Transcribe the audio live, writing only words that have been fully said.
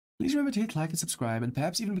Please remember to hit like and subscribe, and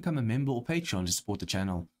perhaps even become a member or patron to support the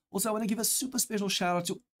channel. Also, I want to give a super special shout out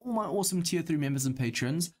to all my awesome tier 3 members and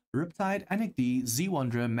patrons, Riptide, Anik D, Z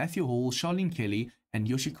Wanderer, Matthew Hall, Charlene Kelly, and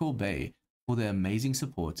Yoshiko Bay for their amazing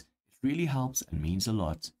support. It really helps and means a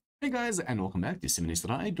lot. Hey guys, and welcome back to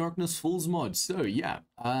Simulator Darkness Falls mod. So yeah,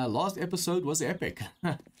 last episode was epic.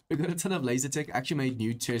 We got a ton of Realtek, actually made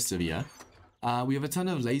new chests over here. We have a ton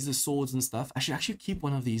of laser swords and stuff. I should actually keep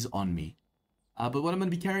one of these on me. But what I'm going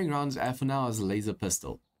to be carrying around for now is a laser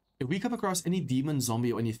pistol. If we come across any demon,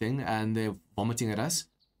 zombie or anything and they're vomiting at us,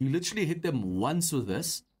 you literally hit them once with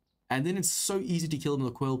this, and then it's so easy to kill them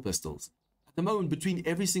with coil pistols. At the moment, between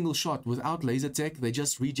every single shot without Realtek, they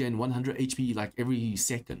just regen 100 HP like every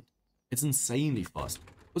second. It's insanely fast.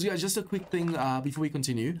 Also guys, just a quick thing before we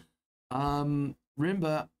continue.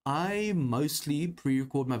 Remember, I mostly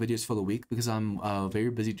pre-record my videos for the week because I'm very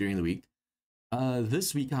busy during the week.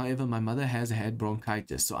 This week, however, my mother has had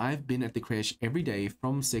bronchitis, so I've been at the crash every day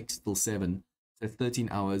from 6 till 7, so 13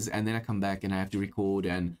 hours, and then I come back and I have to record,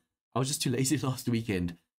 and I was just too lazy last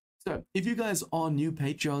weekend. So, if you guys are new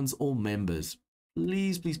patrons or members,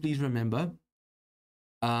 please remember,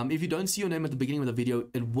 if you don't see your name at the beginning of the video,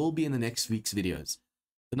 it will be in the next week's videos.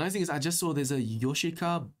 The nice thing is, I just saw there's a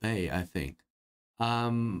Yoshika Bay, I think,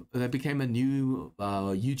 that became a new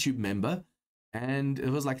YouTube member. And it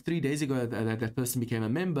was like 3 days ago that person became a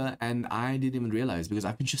member, and I didn't even realize because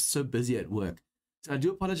I've been just so busy at work. So I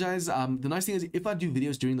do apologize. The nice thing is, if I do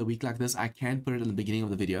videos during the week like this, I can put it in the beginning of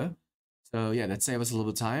the video. So yeah, that saves us a little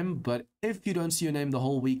bit of time. But if you don't see your name the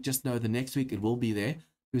whole week, just know the next week it will be there.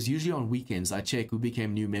 Because usually on weekends, I check who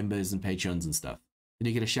became new members and patrons and stuff. And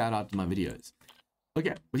you get a shout out to my videos.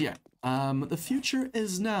 Okay, but yeah, the future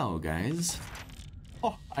is now, guys.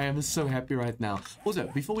 Oh, I am so happy right now. Also,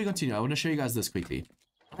 before we continue, I want to show you guys this quickly.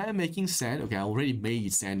 I am making sand. Okay, I already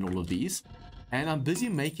made sand in all of these. And I'm busy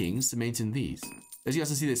making cement in these. As you guys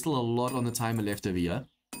can see, there's still a lot on the timer left over here.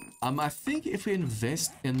 I think if we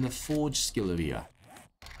invest in the forge skill over here.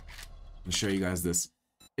 I'll show you guys this.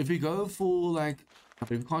 If we go for like... If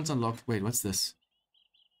we can't unlock... Wait, what's this?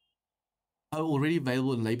 Oh, already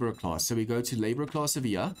available in laborer class. So we go to laborer class over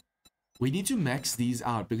here. We need to max these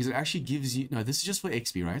out because it actually gives you... No, this is just for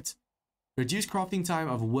XP, right? Reduce crafting time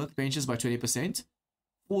of workbenches by 20%.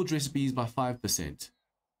 Forge recipes by 5%.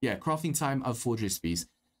 Yeah, crafting time of forge recipes.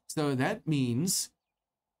 So that means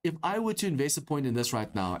if I were to invest a point in this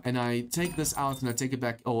right now and I take this out and I take it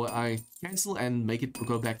back, or I cancel and make it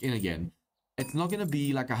go back in again, it's not going to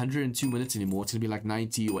be like 102 minutes anymore. It's going to be like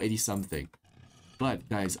 90 or 80 something. But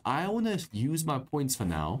guys, I want to use my points for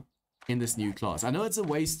now in this new class. I know it's a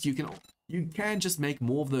waste. You can just make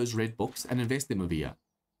more of those red books and invest them over here.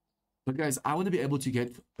 But guys, I want to be able to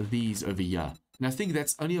get these over here. And I think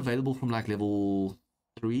that's only available from like level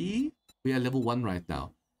 3. We are level 1 right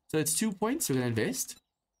now. So it's 2 points. We're going to invest.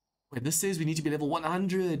 Wait, this says we need to be level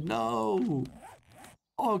 100. No.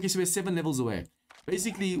 Oh, okay. So we're 7 levels away.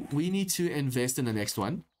 Basically, we need to invest in the next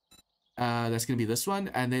one. That's going to be this one.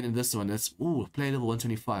 And then in this one, that's, ooh, play level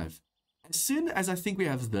 125. As soon as I think we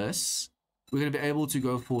have this, we're going to be able to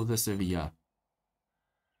go for this over here.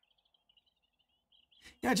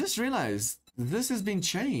 Yeah, I just realized this has been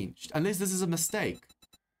changed, unless this is a mistake.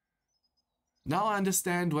 Now I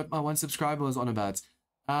understand what my one subscriber was on about.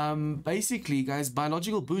 Basically, guys,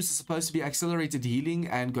 biological boost is supposed to be accelerated healing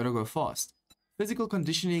and gotta go fast. Physical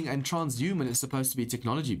conditioning and transhuman is supposed to be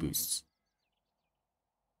technology boosts.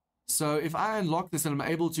 So if I unlock this and I'm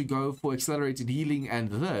able to go for accelerated healing and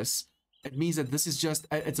this, it means that this is just,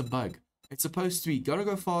 it's a bug. It's supposed to be gotta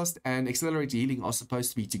go fast and accelerated healing are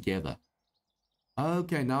supposed to be together.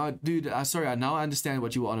 Okay, now, dude, sorry, now I understand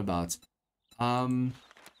what you were on about.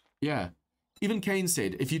 Yeah. Even Kane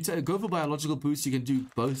said, if you go for biological boost, you can do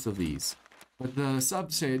both of these. But the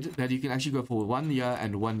sub said that you can actually go for 1 year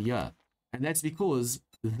and 1 year. And that's because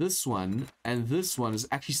this one and this one is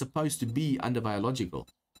actually supposed to be under biological.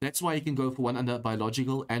 That's why you can go for one under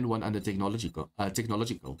biological and one under technological.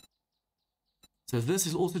 So this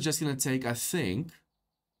is also just going to take, I think...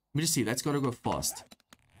 Let me just see, that's got to go fast.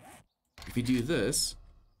 If you do this,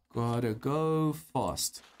 gotta go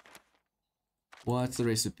fast. What's the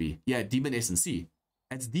recipe? Yeah, Demon Essence. See,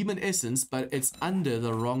 it's Demon Essence, but it's under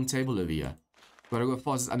the wrong table over here. Gotta go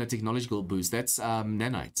fast is under Technological Boost. That's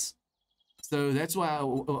nanites. So that's why,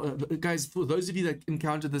 guys, for those of you that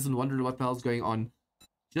encountered this and wondered what the hell's going on,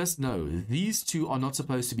 just know, these two are not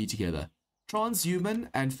supposed to be together. Transhuman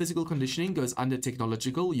and physical conditioning goes under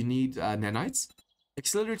technological. You need nanites.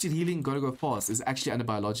 Accelerated healing, gotta go fast, is actually under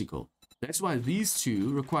biological. That's why these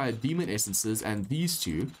two require demon essences and these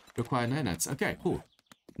two require nanites. Okay, cool.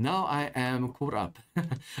 Now I am caught up.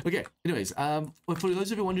 Okay, anyways, for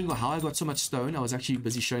those of you wondering how I got so much stone, I was actually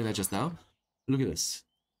busy showing that just now. Look at this.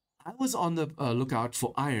 I was on the lookout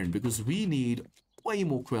for iron because we need way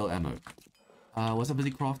more quail ammo. Was I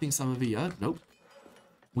busy crafting some over here? Nope.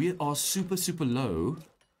 We are super, super low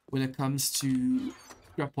when it comes to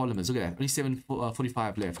scrap polymers. Look at that. Only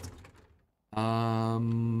 745 left.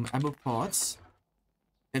 Ammo parts.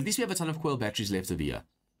 At least we have a ton of quail batteries left over here.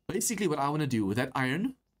 Basically, what I want to do with that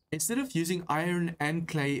iron, instead of using iron and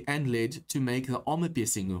clay and lead to make the armor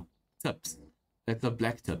piercing tips, like the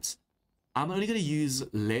black tips, I'm only going to use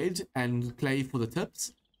lead and clay for the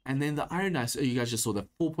tips. And then the iron, you guys just saw the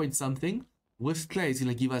 4 point something with clay is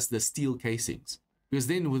going to give us the steel casings. Because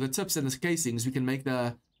then with the tips and the casings, we can make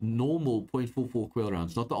the normal 0.44 quail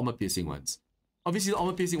rounds, not the armor piercing ones. Obviously, the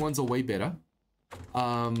armor piercing ones are way better,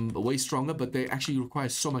 way stronger, but they actually require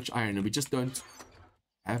so much iron, and we just don't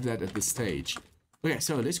have that at this stage. Okay,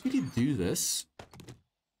 so let's quickly do this.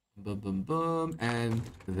 Boom, boom, boom, and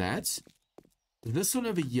that. This one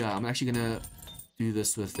over here, I'm actually gonna do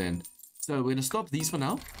this with then. So we're gonna stop these for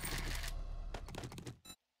now.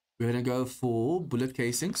 We're gonna go for bullet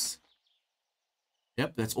casings.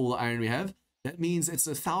 Yep, that's all the iron we have. That means it's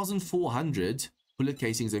 1,400 bullet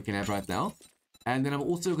casings that we can have right now. And then I'm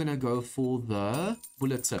also going to go for the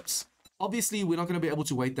bullet tips. Obviously, we're not going to be able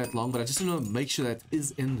to wait that long, but I just want to make sure that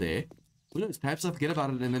is in there. Who knows, perhaps I forget about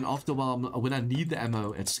it, and then after a while, when I need the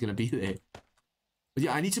ammo, it's going to be there. But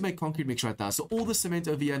yeah, I need to make concrete mix right now. So all the cement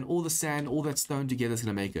over here and all the sand, all that stone together is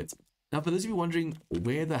going to make it. Now, for those of you wondering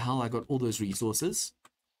where the hell I got all those resources,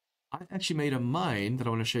 I actually made a mine that I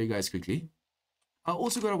want to show you guys quickly. I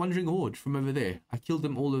also got a wandering horde from over there. I killed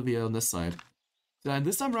them all over here on this side. And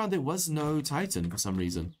this time around, there was no Titan for some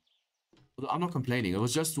reason. I'm not complaining. It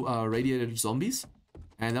was just radiated zombies.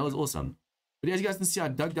 And that was awesome. But as you guys can see, I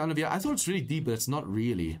dug down over here. I thought it's really deep, but it's not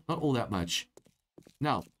really. Not all that much.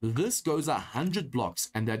 Now, this goes 100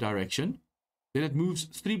 blocks in that direction. Then it moves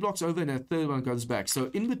 3 blocks over, and a third one goes back.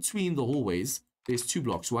 So in between the hallways, there's 2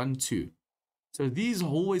 blocks. 1, 2. So these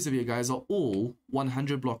hallways over here, guys, are all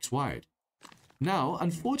 100 blocks wide. Now,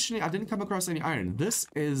 unfortunately, I didn't come across any iron. This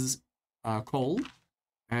is coal.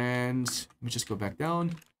 And let me just go back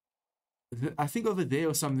down. I think over there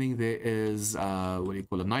or something, there is, what do you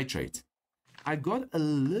call it, nitrate. I got a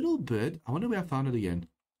little bit. I wonder where I found it again.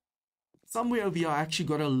 Somewhere over here, I actually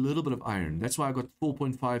got a little bit of iron. That's why I got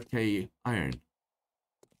 4.5k iron.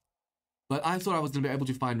 But I thought I was going to be able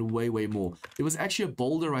to find way, way more. There was actually a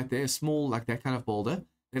boulder right there, small, like that kind of boulder,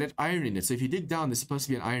 that had iron in it. So if you dig down, there's supposed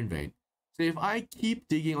to be an iron vein. So if I keep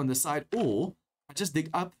digging on the side, or I just dig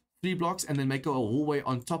up 3 blocks and then make a hallway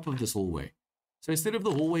on top of this hallway. So instead of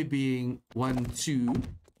the hallway being 1, 2,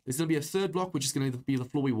 there's going to be a 3rd block, which is going to be the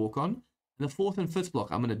floor we walk on. And the 4th and 5th block,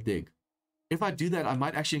 I'm going to dig. If I do that, I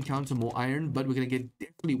might actually encounter more iron, but we're going to get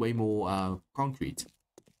definitely way more concrete.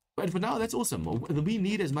 But for now, that's awesome. We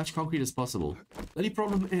need as much concrete as possible. The only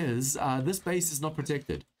problem is this base is not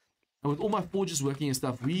protected. And with all my forges working and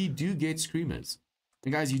stuff, we do get screamers.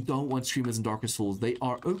 And guys, you don't want screamers in Darkest Falls. They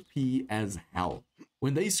are OP as hell.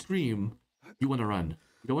 When they scream, you want to run.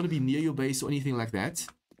 You don't want to be near your base or anything like that.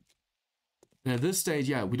 And at this stage,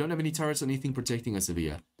 yeah, we don't have any turrets or anything protecting us over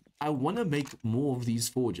here. I want to make more of these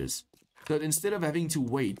forges. So that instead of having to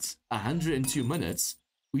wait 102 minutes,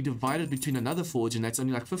 we divide it between another forge, and that's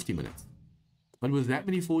only like 50 minutes. But with that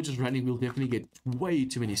many forges running, we'll definitely get way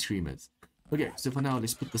too many screamers. Okay, so for now,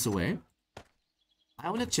 let's put this away. I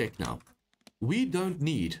want to check now. We don't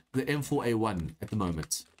need the M4A1 at the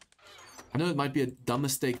moment. I know it might be a dumb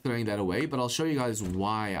mistake throwing that away, but I'll show you guys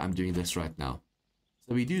why I'm doing this right now.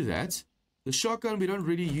 So we do that. The shotgun we don't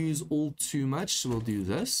really use all too much, so we'll do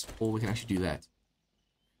this, or we can actually do that.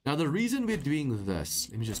 Now the reason we're doing this,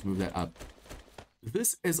 let me just move that up.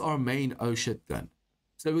 This is our main oh shit gun.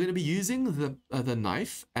 So we're going to be using the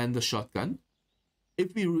knife and the shotgun.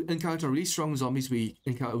 If we encounter really strong zombies, we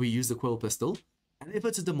use the quill pistol. And if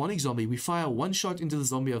it's a demonic zombie, we fire 1 shot into the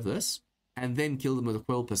zombie of this, and then kill them with a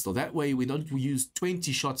quill pistol. That way, we don't use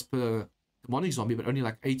 20 shots per demonic zombie, but only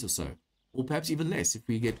like 8 or so. Or perhaps even less if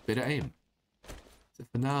we get better aim. So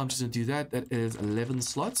for now, I'm just going to do that. That is 11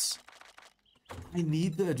 slots. I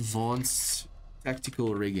need the advanced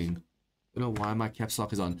tactical rigging. I don't know why my caps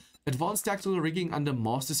lock is on. Advanced tactical rigging under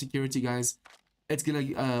master security, guys. It's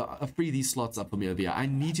going to free these slots up for me over here. I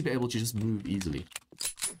need to be able to just move easily.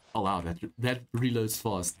 Oh wow, that reloads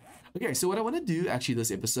fast. Okay, so what I want to do actually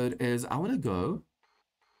this episode is I want to go.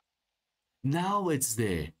 Now it's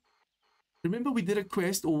there. Remember we did a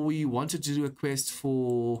quest, or we wanted to do a quest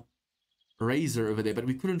for Razor over there, but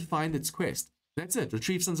we couldn't find its quest. That's it.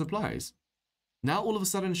 Retrieve some supplies. Now all of a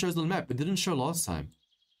sudden it shows on the map. It didn't show last time.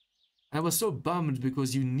 And I was so bummed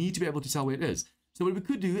because you need to be able to tell where it is. So what we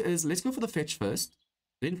could do is, let's go for the fetch first,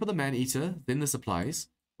 then for the man-eater, then the supplies.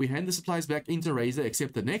 We hand the supplies back into Razor,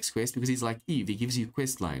 except the next quest, because he's like Eve, he gives you a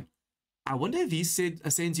quest line. I wonder if he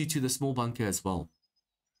sends you to the small bunker as well.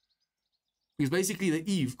 Because basically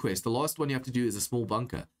the Eve quest, the last one you have to do is a small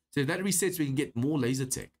bunker. So if that resets, we can get more laser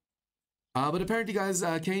tech. But apparently, guys,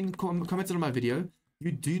 Kane commented on my video.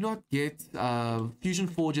 You do not get fusion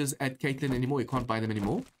forges at Caitlin anymore. You can't buy them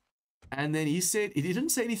anymore. And then he said, he didn't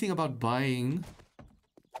say anything about buying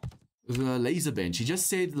the laser bench. He just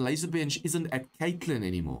said the laser bench isn't at Caitlin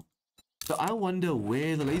anymore. So I wonder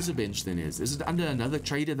where the laser bench then is. Is it under another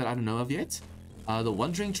trader that I don't know of yet? The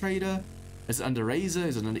Wandering Trader? Is it under Razor?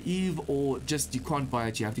 Is it under Eve? Or just you can't buy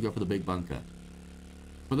it, you have to go for the big bunker?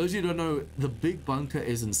 For those of you who don't know, the big bunker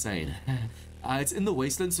is insane. It's in the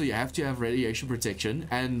wasteland, so you have to have radiation protection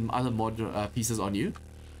and other mod pieces on you.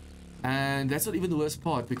 And that's not even the worst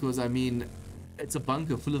part, because I mean, it's a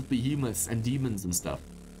bunker full of behemoths and demons and stuff.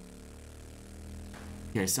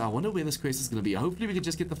 Okay, so I wonder where this quest is going to be. Hopefully we can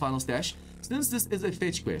just get the final stash. Since this is a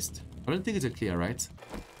fetch quest, I don't think it's a clear, right?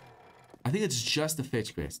 I think it's just a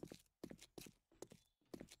fetch quest.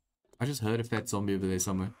 I just heard a fat zombie over there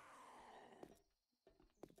somewhere.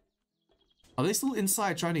 Are they still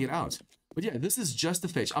inside trying to get out? But yeah, this is just a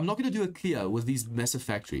fetch. I'm not going to do a clear with these massive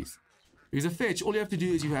factories. Because a fetch, all you have to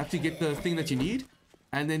do is you have to get the thing that you need.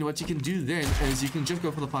 And then what you can do then is you can just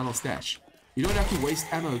go for the final stash. You don't have to waste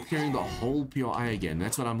ammo clearing the whole PRI again.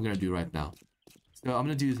 That's what I'm going to do right now. So I'm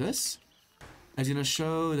going to do this. It's going to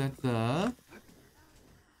show that the...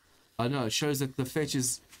 Oh no, it shows that the fetch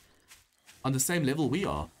is on the same level we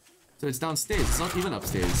are. So it's downstairs. It's not even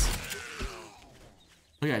upstairs.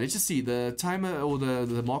 Okay, let's just see. The timer or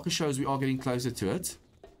the marker shows we are getting closer to it.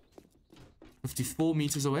 54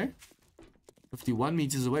 meters away. 51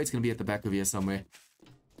 meters away. It's going to be at the back of here somewhere.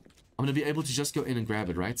 I'm going to be able to just go in and grab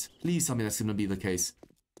it, right? Please tell me that's going to be the case.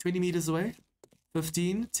 20 meters away.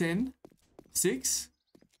 15, 10, 6.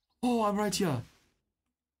 Oh, I'm right here.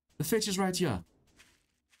 The fetch is right here.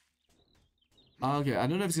 Okay, I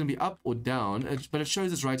don't know if it's going to be up or down, but it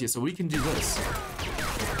shows it's right here, so we can do this.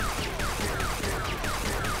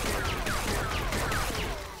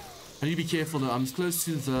 I need to be careful though. I'm close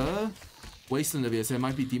to the wasteland over here, so there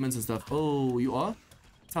might be demons and stuff. Oh, you are?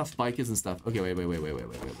 Tough bikers and stuff. Okay, wait.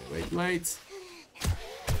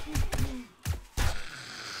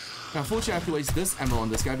 Unfortunately, I have to waste this ammo on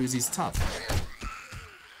this guy because he's tough.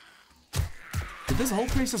 Did this whole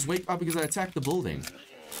place just wake up because I attacked the building?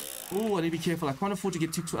 Oh, I need to be careful. I can't afford to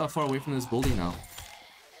get too far away from this building now.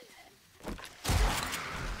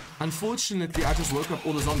 Unfortunately, I just woke up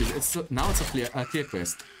all the zombies. Now it's a clear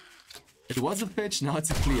quest. It was a fetch, now it's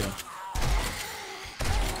a clear.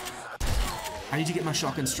 I need to get my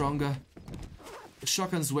shotgun stronger. The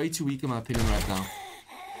shotgun's way too weak in my opinion right now.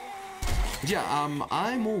 But yeah,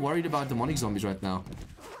 I'm more worried about demonic zombies right now.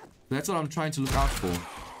 That's what I'm trying to look out for.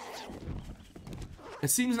 It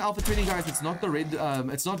seems in Alpha 20, guys, it's not the red,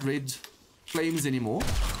 it's not red flames anymore.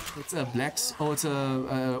 It's a blacks, oh, it's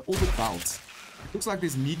a orbit belt. Looks like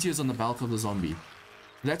there's meteors on the belt of the zombie.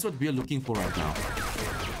 That's what we're looking for right now.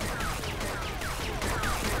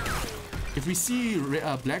 If we see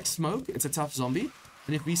black smoke, it's a tough zombie.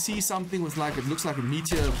 And if we see something with like, it looks like a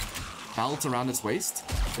meteor belt around its waist,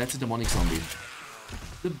 that's a demonic zombie.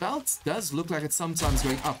 The belt does look like it's sometimes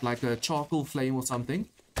going up, like a charcoal flame or something.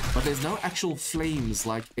 But there's no actual flames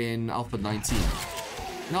like in Alpha 19.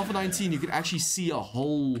 In Alpha 19, you could actually see a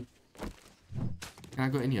whole... Can I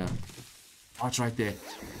go in here? Oh, it's right there.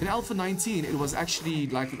 In Alpha 19, it was actually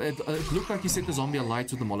like... It looked like you set the zombie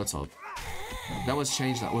alight with the Molotov. That was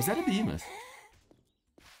changed now. Was that a behemoth?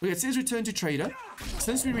 Okay, it says return to trader.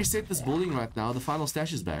 Since we reset this building right now, the final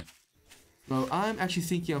stash is back. So I'm actually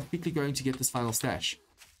thinking of quickly going to get this final stash.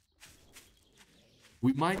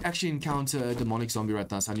 We might actually encounter a demonic zombie right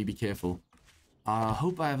now, so I need to be careful. I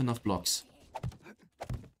hope I have enough blocks.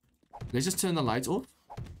 Let's just turn the lights off.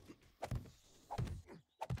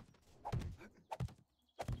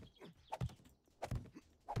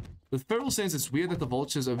 With Feral Sense, it's weird that the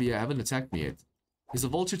vultures over here haven't attacked me yet. There's a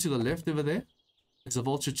vulture to the left over there. There's a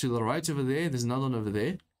vulture to the right over there. There's another one over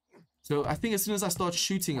there. So I think as soon as I start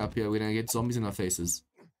shooting up here, we're going to get zombies in our faces.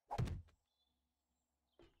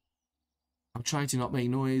 I'm trying to not make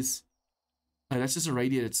noise. Oh, that's just a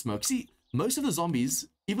radiated smoke. See, most of the zombies,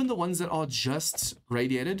 even the ones that are just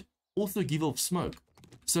radiated, also give off smoke.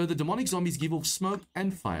 So the demonic zombies give off smoke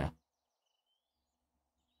and fire.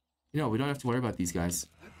 You know, we don't have to worry about these guys.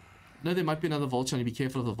 No, there might be another vulture. I need to be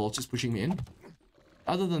careful of the vultures pushing me in.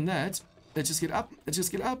 Other than that, let's just get up. Let's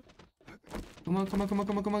just get up. Come on, come on, come on,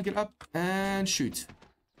 come on, come on. Get up and shoot.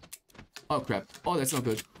 Oh, crap. Oh, that's not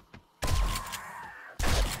good.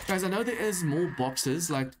 Guys, I know there is more boxes,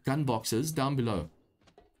 like gun boxes, down below.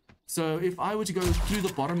 So if I were to go through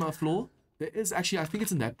the bottom of the floor, there is actually, I think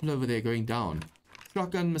it's in that pillar over there going down.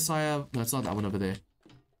 Shotgun, Messiah. No, it's not that one over there.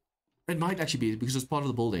 It might actually be because it's part of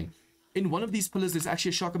the building. In one of these pillars, there's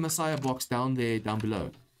actually a Shotgun Messiah box down there, down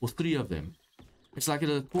below. Or 3 of them. It's like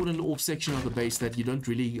a cordoned off section of the base that you don't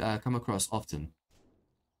really come across often.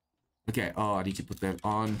 Okay, oh, I need to put that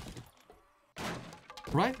on.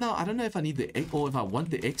 Right now, I don't know if I need the X, or if I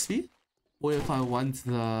want the XP, or if I want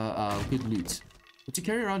the good loot. But to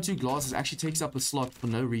carry around 2 glasses actually takes up a slot for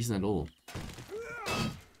no reason at all.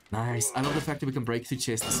 Nice. I love the fact that we can break through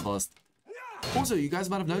chests this fast. Also, you guys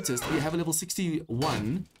might have noticed we have a level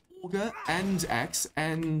 61 auger and axe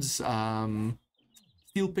and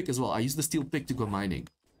steel pick as well. I use the steel pick to go mining.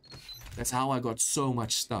 That's how I got so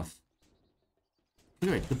much stuff.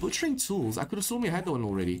 Anyway, the butchering tools, I could have sworn we had that one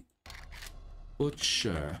already.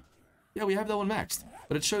 Butcher. Yeah, we have that one maxed.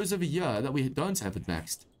 But it shows over here that we don't have it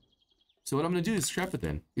maxed. So what I'm going to do is scrap it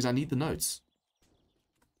then, because I need the notes.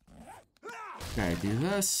 Okay, do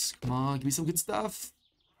this. Come on, give me some good stuff.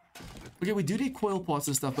 Okay, we do need coil parts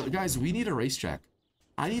and stuff, but guys, we need a racetrack.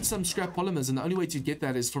 I need some scrap polymers, and the only way to get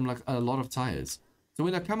that is from like a lot of tires. So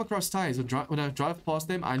when I come across tires, when I drive past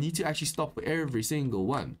them, I need to actually stop for every single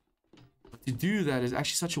one. But to do that is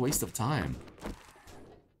actually such a waste of time.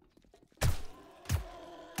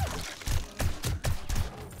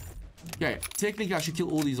 Okay, technically I should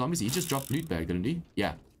kill all these zombies. He just dropped loot bag, didn't he?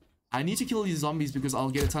 Yeah. I need to kill these zombies because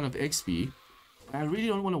I'll get a ton of XP. But I really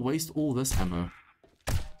don't want to waste all this ammo.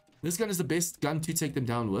 This gun is the best gun to take them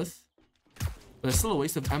down with. But it's still a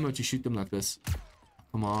waste of ammo to shoot them like this.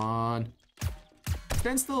 Come on.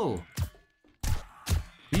 Stand still.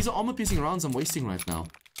 These are armor-piercing rounds I'm wasting right now.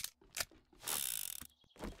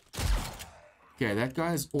 Okay, that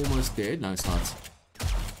guy is almost dead. No, it's not.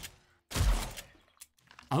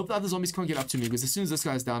 I hope the other zombies can't get up to me, because as soon as this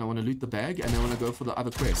guy's down, I want to loot the bag, and then I want to go for the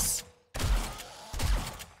other quests.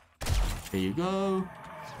 There you go.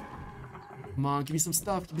 Come on, give me some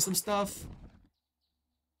stuff, give me some stuff.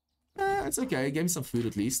 It's okay, give me some food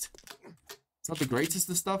at least. It's not the greatest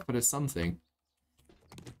of stuff, but it's something.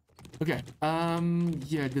 Okay,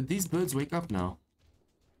 yeah, did these birds wake up now?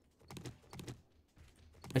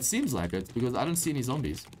 It seems like it, because I don't see any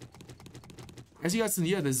zombies. As you guys can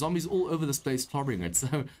hear, there's zombies all over this place clobbering it,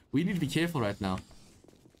 so we need to be careful right now.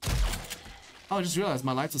 Oh, I just realized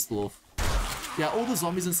my lights are still off. Yeah, all the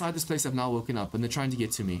zombies inside this place have now woken up, and they're trying to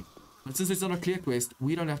get to me. But since it's not a clear quest,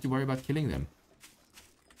 we don't have to worry about killing them.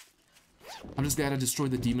 I'm just glad I destroyed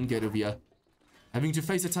the demon gate over here. Having to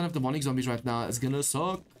face a ton of demonic zombies right now is gonna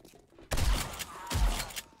suck.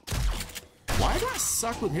 Why do I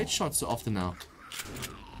suck with headshots so often now?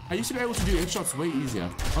 I used to be able to do headshots way easier.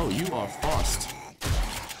 Oh, you are fast.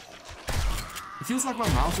 It feels like my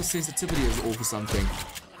mouse's sensitivity is off or something.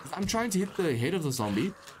 I'm trying to hit the head of the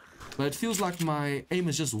zombie, but it feels like my aim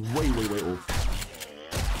is just way off.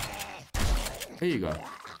 There you go.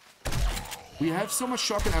 We have so much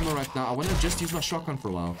shotgun ammo right now. I want to just use my shotgun for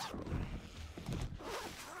a while.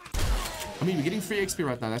 I mean, we're getting free XP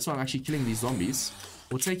right now. That's why I'm actually killing these zombies.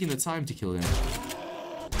 Or taking the time to kill them.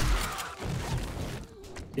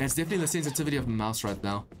 Yeah, it's definitely the sensitivity of my mouse right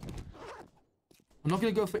now. I'm not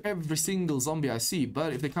going to go for every single zombie I see,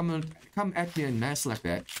 but if they come at me en masse like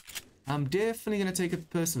that, I'm definitely going to take it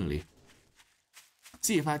personally.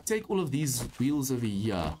 See, if I take all of these wheels over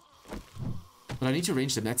here, but I need to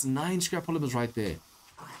range them, that's 9 scrap polymers right there.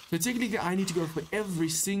 So technically I need to go for every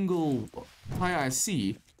single tire I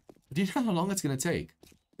see. But do you know how long it's going to take?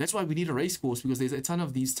 That's why we need a race course, because there's a ton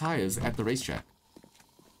of these tires at the racetrack.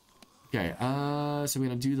 Okay, so we're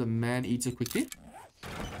going to do the man-eater quickly.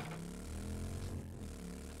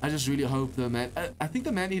 I just really hope the man... I think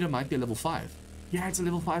the man-eater might be a level 5. Yeah, it's a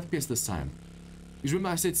level 5 quest this time. Because remember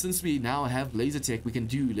I said since we now have laser tech, we can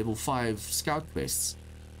do level 5 scout quests.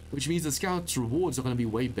 Which means the scout rewards are going to be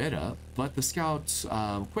way better, but the scout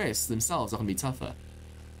quests themselves are going to be tougher.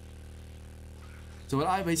 So what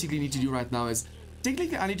I basically need to do right now is...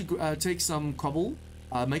 Technically, I need to take some cobble,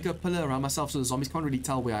 make a pillar around myself so the zombies can't really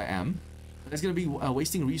tell where I am. That's going to be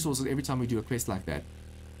wasting resources every time we do a quest like that.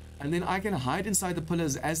 And then I can hide inside the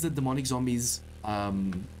pillars as the demonic zombies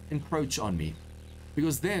encroach on me.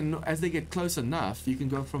 Because then, as they get close enough, you can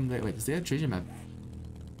go from there. Wait, is there a treasure map?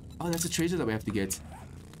 Oh, that's a treasure that we have to get.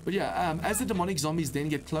 But yeah, as the demonic zombies then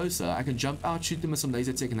get closer, I can jump out, shoot them with some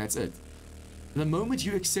laser tech, and that's it. The moment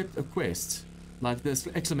you accept a quest, like this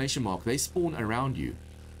exclamation mark, they spawn around you.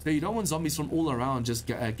 So you don't want zombies from all around just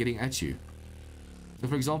getting at you. So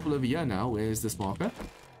for example, over here now, where's this marker?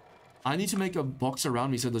 I need to make a box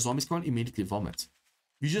around me so the zombies can't immediately vomit.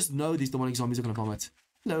 You just know these demonic zombies are going to vomit.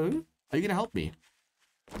 Hello? Are you going to help me?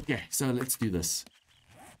 Okay, so let's do this.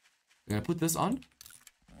 I'm going to put this on.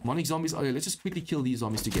 Demonic zombies. Okay, let's just quickly kill these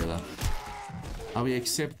zombies together. We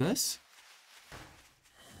accept this.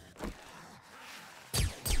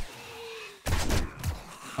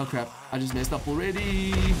 Oh crap, I just messed up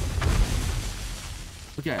already.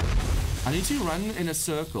 Okay, I need to run in a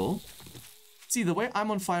circle. See, the way I'm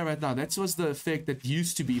on fire right now, that was the effect that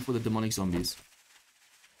used to be for the demonic zombies.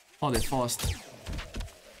 Oh, they're fast.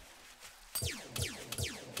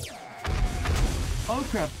 Oh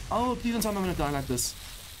crap. Oh, please don't tell me I'm gonna die like this.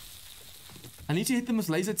 I need to hit them with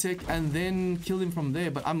laser tech and then kill them from there,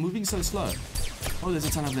 but I'm moving so slow. Oh, there's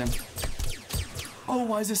a ton of them. Oh,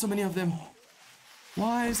 why is there so many of them?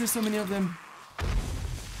 Why is there so many of them?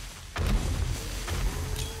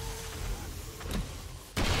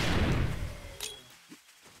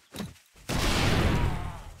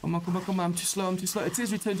 Come on, come on, come on. I'm too slow, I'm too slow. It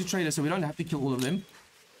says return to trader, so we don't have to kill all of them.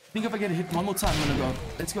 I think if I get hit one more time, I'm gonna go.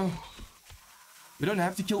 Let's go. We don't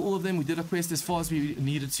have to kill all of them. We did a quest as far as we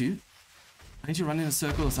needed to. I need to run in a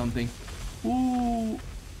circle or something. Ooh.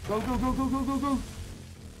 Go, go, go, go, go, go, go.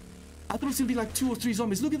 I thought it was gonna be like 2 or 3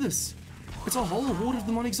 zombies. Look at this. It's a whole horde of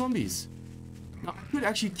demonic zombies. Now, I could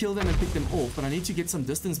actually kill them and pick them off, but I need to get some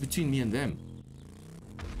distance between me and them.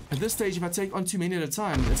 At this stage, if I take on too many at a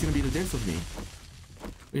time, it's going to be the death of me.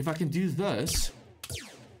 But if I can do this...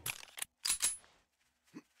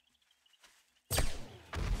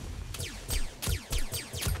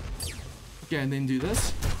 Okay, and then do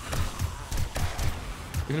this.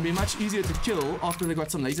 They're going to be much easier to kill after they got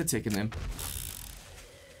some laser tech in them.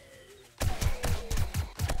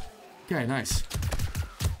 Okay, nice.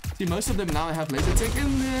 See, most of them now have laser tech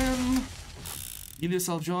in them. Heal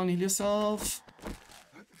yourself, John. Heal yourself.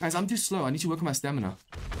 Guys, I'm too slow. I need to work on my stamina.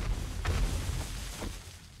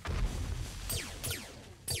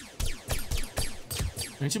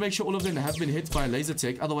 I need to make sure all of them have been hit by laser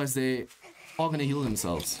tech. Otherwise, they are going to heal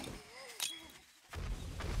themselves.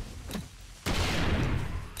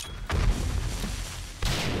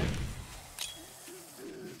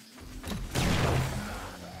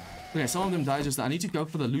 Okay, some of them died just now. I need to go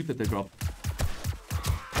for the loot that they dropped.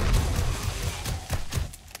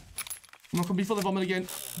 I'm not going before they vomit again.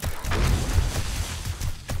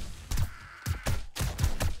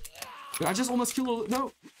 But I just almost killed all...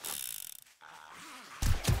 No!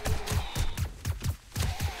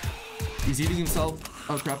 He's eating himself.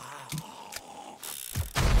 Oh, crap.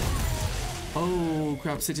 Oh,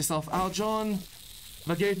 crap. Set yourself out, John. If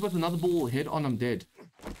I get hit with another ball head on, I'm dead.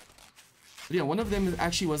 But yeah, one of them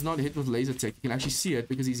actually was not hit with laser tech. You can actually see it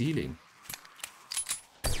because he's healing.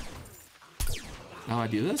 Now I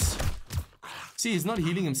do this. See, he's not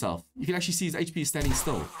healing himself. You can actually see his HP is standing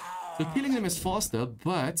still. So killing them is faster,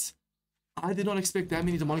 but I did not expect that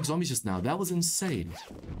many demonic zombies just now. That was insane.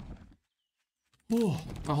 Oh,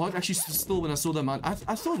 my heart actually stood still when I saw them out.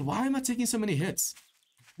 I thought, why am I taking so many hits?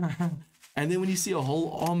 And then when you see a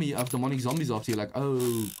whole army of demonic zombies after, you're like,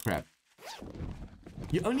 oh, crap.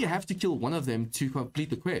 You only have to kill one of them to complete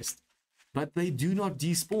the quest. But they do not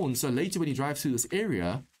despawn, so later when you drive through this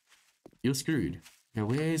area, you're screwed. Now,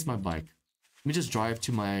 where's my bike? Let me just drive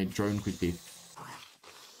to my drone quickly.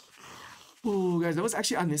 Oh, guys, that was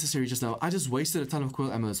actually unnecessary just now. I just wasted a ton of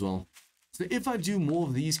coil ammo as well. So if I do more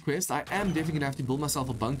of these quests, I am definitely going to have to build myself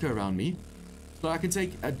a bunker around me. So I can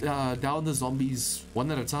take down the zombies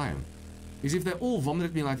one at a time. Because if they all vomit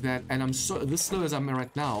at me like that, and I'm so this slow as I'm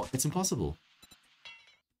right now, it's impossible.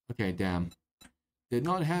 Okay, damn. Did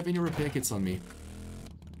not have any repair kits on me.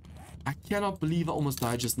 I cannot believe I almost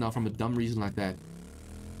died just now from a dumb reason like that.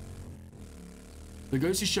 It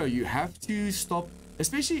goes to show you have to stop.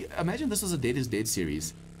 Especially, imagine this was a Dead is Dead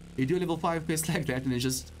series. You do a level 5 quest like that and it's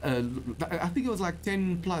just, I think it was like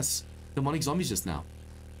 10 plus demonic zombies just now.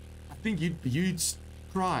 I think you'd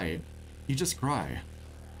cry. You just cry.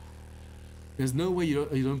 There's no way you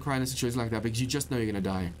don't cry in a situation like that because you just know you're gonna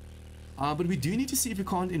die. But we do need to see if we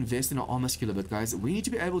can't invest in our armor skill a bit, guys. We need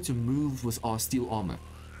to be able to move with our steel armor.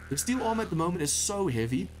 The steel armor at the moment is so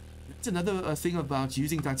heavy. That's another thing about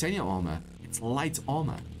using titanium armor. It's light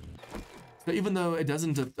armor. So even though it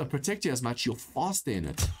doesn't protect you as much, you're faster in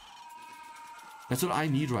it. That's what I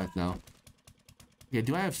need right now. Okay,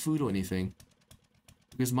 do I have food or anything?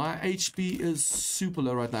 Because my HP is super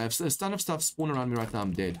low right now. If a ton of stuff spawn around me right now,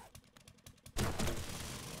 I'm dead.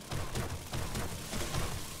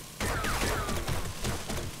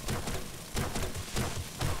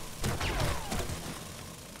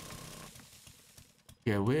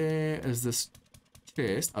 Okay, where is this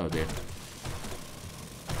chest? Oh, there.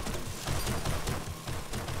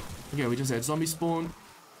 Okay, we just had zombie spawn.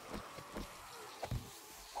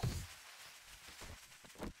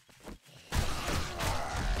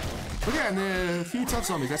 Okay, and there are a few tough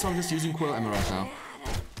zombies. That's why I'm just using coil ammo right now.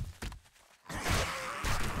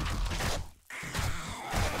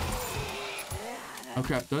 Oh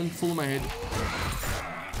crap, don't fool my head.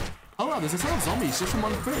 Oh wow, there's a ton of zombies just from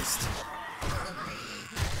one quest.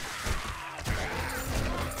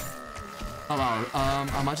 Oh wow,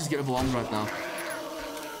 I might just get overwhelmed right now.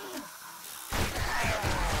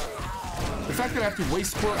 The fact that I have to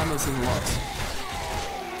waste coil ammo is a lot.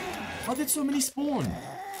 How did so many spawn?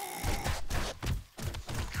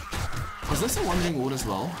 Was this a wandering horde as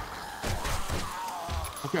well?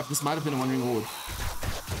 Oh crap, this might have been a wandering horde.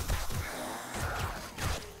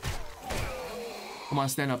 Come on,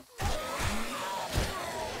 stand up.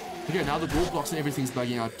 Okay, now the door blocks and everything's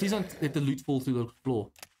bugging out. Please don't let the loot fall through the floor.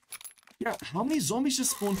 Yeah, how many zombies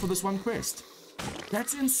just spawned for this one quest?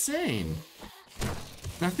 That's insane.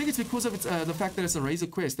 And I think it's because of the fact that it's a razor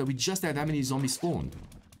quest that we just had that many zombies spawned.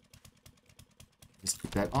 Let's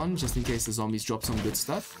put that on just in case the zombies drop some good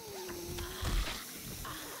stuff.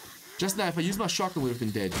 Just now, if I used my shotgun, we would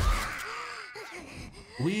have been dead.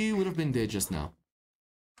 We would have been dead just now.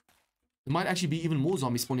 There might actually be even more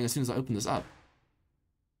zombies spawning as soon as I open this up.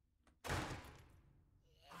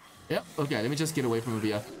 Yep, okay, let me just get away from over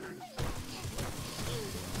here.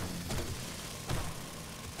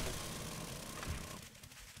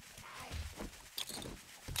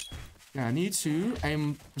 Yeah, I need to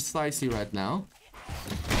aim precisely right now.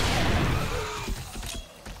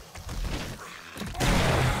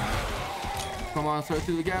 Come on, throw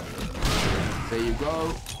through the gap. There you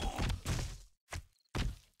go.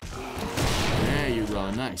 There you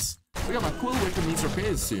go, nice. Look at my coil weapon needs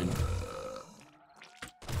repairs soon.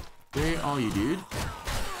 Where are you, dude?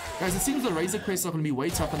 Guys, it seems the razor quests are going to be way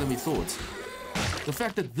tougher than we thought. The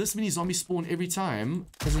fact that this many zombies spawn every time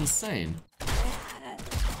is insane.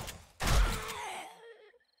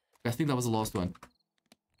 I think that was the last one.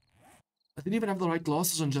 I didn't even have the right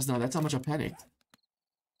glasses on just now. That's how much I panicked.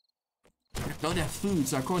 I don't have food,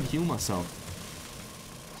 so I can't heal myself.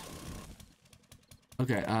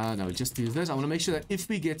 Okay, no, just use this. I want to make sure that if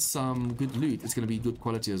we get some good loot, it's going to be good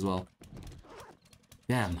quality as well.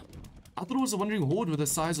 Damn. I thought it was a wandering horde with the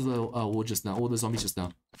size of the horde just now, or the zombies just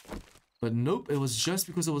now. But nope, it was just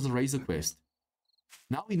because it was a razor quest.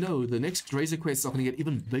 Now we know the next razor quests are going to get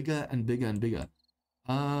even bigger and bigger and bigger.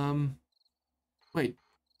 Wait.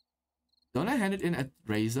 Don't I hand it in at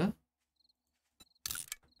razor?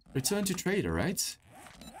 Return to trader, right?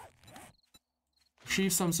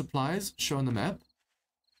 Retrieve some supplies, show on the map.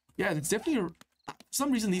 Yeah, it's definitely... For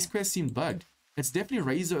some reason, these quests seem bugged. It's definitely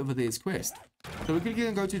Razor over there's quest. So we're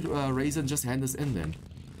gonna go to Razor and just hand this in then.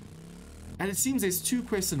 And it seems there's two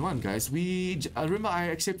quests in one, guys. I remember I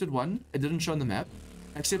accepted one, it didn't show on the map.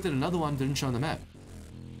 I accepted another one, didn't show on the map.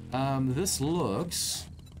 This looks...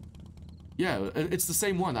 Yeah, it's the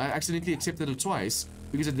same one. I accidentally accepted it twice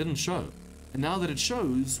because it didn't show. And now that it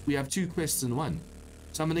shows, we have two quests in one.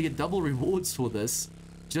 So I'm going to get double rewards for this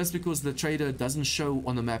just because the trader doesn't show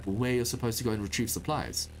on the map where you're supposed to go and retrieve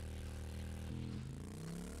supplies.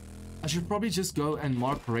 I should probably just go and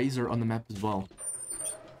mark Razor on the map as well.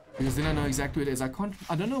 Because then I know exactly where it is. I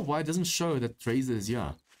don't know why it doesn't show that Razor is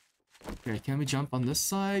here. Okay, can we jump on this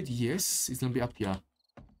side? Yes, he's going to be up here.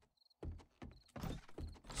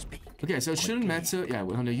 Okay, so it shouldn't matter. Yeah,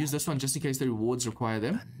 we're going to use this one just in case the rewards require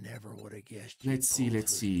them. Let's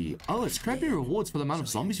see. Oh, it's crappy rewards for the amount of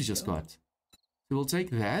zombies we just got. So we'll take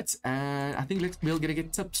that, and I think we're going to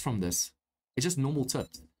get tips from this. It's just normal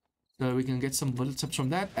tips. So we can get some little tips from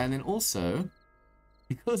that, and then also,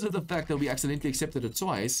 because of the fact that we accidentally accepted it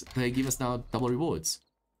twice, they give us now double rewards.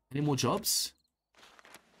 Any more jobs?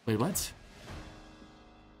 Wait, what?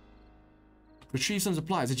 Retrieve some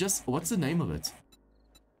supplies. It just, what's the name of it?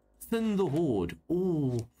 Thin the horde.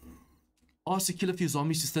 Oh. Ask to kill a few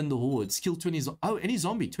zombies to thin the hordes. Kill 20 oh, any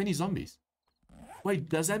zombie. 20 zombies. Wait,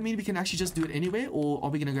 does that mean we can actually just do it anywhere? Or are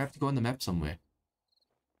we going to have to go on the map somewhere?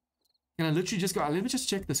 Can I literally just go... Let me just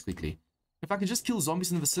check this quickly. If I can just kill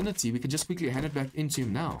zombies in the vicinity, we can just quickly hand it back into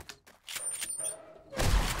him now.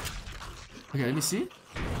 Okay, let me see.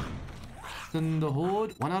 Thin the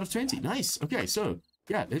horde. 1 out of 20. Nice. Okay, so...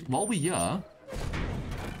 Yeah, while we're here...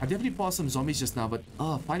 I definitely passed some zombies just now, but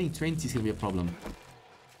finding 20 is going to be a problem.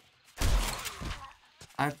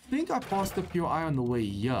 I think I passed the pure eye on the way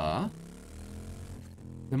here.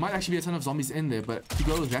 There might actually be a ton of zombies in there, but if you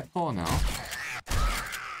go that far now,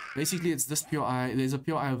 basically it's this pure eye. There's a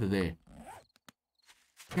pure eye over there.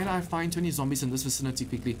 Can I find 20 zombies in this vicinity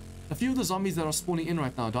quickly? A few of the zombies that are spawning in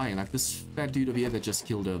right now are dying, like this fat dude over here that just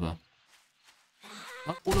killed over.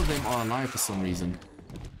 Not all of them are alive for some reason.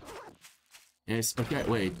 Yes, okay,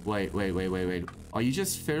 wait. Are you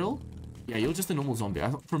just feral? Yeah, you're just a normal zombie.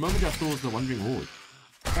 For a moment I thought it was the Wandering Horde.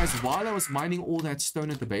 Guys, while I was mining all that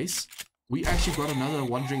stone at the base, we actually got another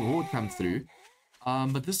Wandering Horde come through.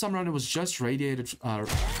 But this time around it was just radiated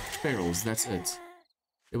ferals, that's it.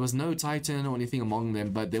 There was no Titan or anything among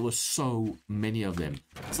them, but there were so many of them.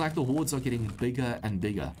 It's like the hordes are getting bigger and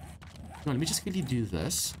bigger. No, let me just quickly do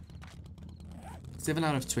this. 7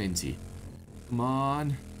 out of 20. Come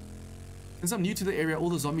on. Since I'm new to the area, all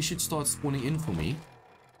the zombies should start spawning in for me.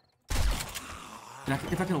 And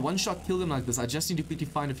if I can one-shot kill them like this, I just need to quickly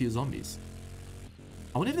find a few zombies.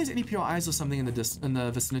 I wonder if there's any PRIs or something in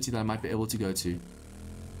the vicinity that I might be able to go to.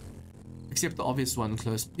 Except the obvious one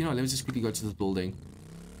close. You know, let me just quickly go to this building.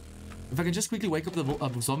 If I can just quickly wake up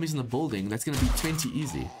the zombies in the building, that's going to be 20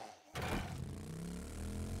 easy.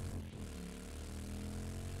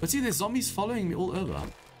 But see, there's zombies following me all over.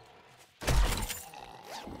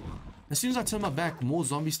 As soon as I turn my back, more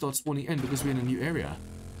zombies start spawning in because we're in a new area.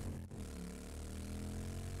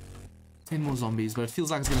 10 more zombies, but it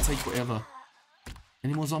feels like it's going to take forever.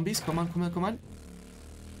 Any more zombies? Come on, come on, come on.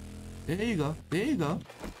 There you go. There you go.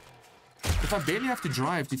 If I barely have to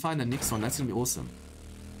drive to find the next one, that's going to be awesome.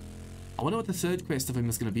 I wonder what the third quest of him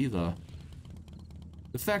is going to be, though.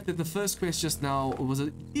 The fact that the first quest just now was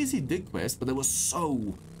an easy dig quest, but there were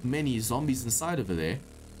so many zombies inside over there.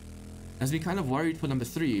 Has me kind of worried for number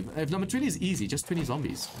 3. If number 20 is easy, just 20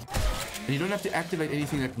 zombies. And you don't have to activate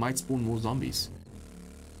anything that might spawn more zombies.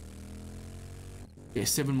 Yeah,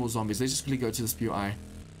 7 more zombies. Let's just quickly go to this POI.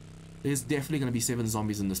 There's definitely going to be 7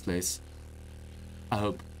 zombies in this place. I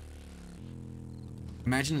hope.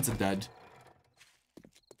 Imagine it's a dud.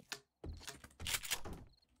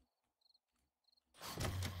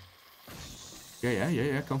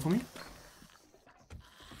 Yeah, come for me.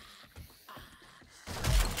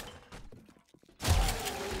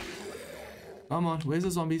 Come on, where's the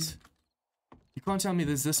zombies? You can't tell me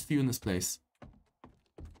there's this few in this place.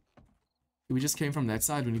 We just came from that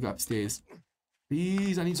side when you got upstairs.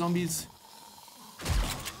 Please, I need zombies.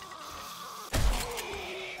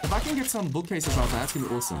 If I can get some bookcases right now, that's gonna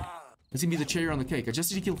be awesome. That's gonna be the cherry on the cake. I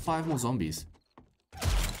just need to kill 5 more zombies.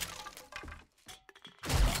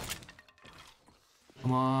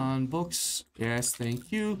 Come on, books. Yes,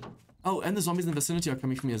 thank you. Oh, and the zombies in the vicinity are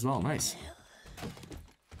coming from me as well. Nice.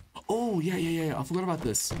 Oh, yeah. I forgot about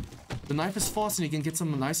this. The knife is fast and you can get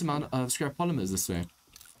some nice amount of scrap polymers this way.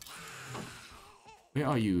 Where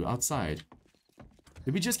are you? Outside.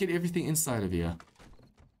 Let me just get everything inside of here.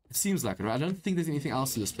 It seems like it, right? I don't think there's anything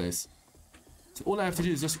else to this place. So all I have to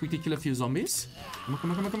do is just quickly kill a few zombies. Come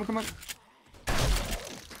on.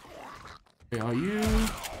 Where are you?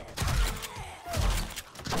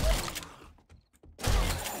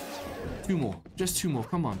 Two more. Just 2 more.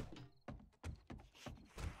 Come on.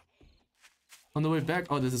 On the way back...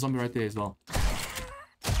 Oh, there's a zombie right there as well.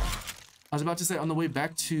 I was about to say, on the way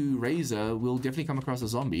back to Razor, we'll definitely come across a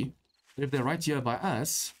zombie. But if they're right here by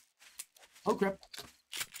us... Oh, crap.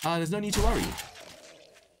 There's no need to worry.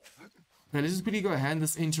 Okay, let's just quickly go hand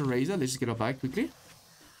this into Razor. Let's just get our bike quickly.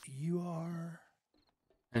 You are...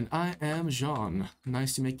 And I am Jean.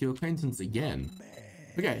 Nice to make your acquaintance again.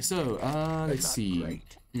 Okay, so, let's see.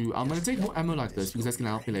 I'm gonna take more ammo like this because that's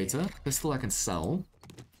gonna help me later. Pistol I can sell.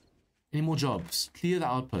 Any more jobs? Clear the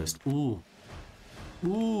outpost. Ooh.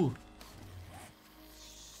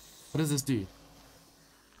 What does this do?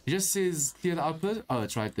 It just says clear the outpost. Oh,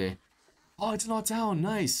 it's right there. Oh, it's not down.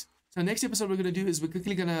 Nice. So next episode we're gonna do is we're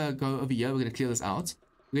quickly gonna go over here. We're gonna clear this out.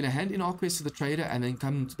 We're gonna hand in our quest to the trader and then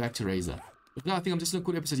come back to Razor. But now I think I'm just gonna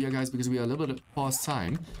call the episode here, guys, because we are a little bit past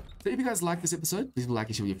time. So if you guys like this episode, please like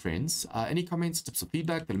and share with your friends. Any comments, tips, or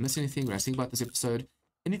feedback, did I miss anything, what I think about this episode,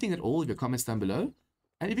 anything at all, leave your comments down below.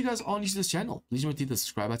 And if you guys are new to this channel, please remember to hit the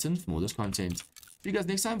subscribe button for more of this content. See you guys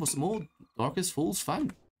next time for some more Darkest Falls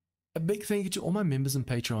fun. A big thank you to all my members and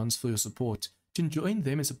patrons for your support. To join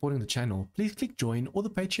them in supporting the channel, please click join or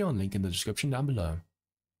the Patreon link in the description down below.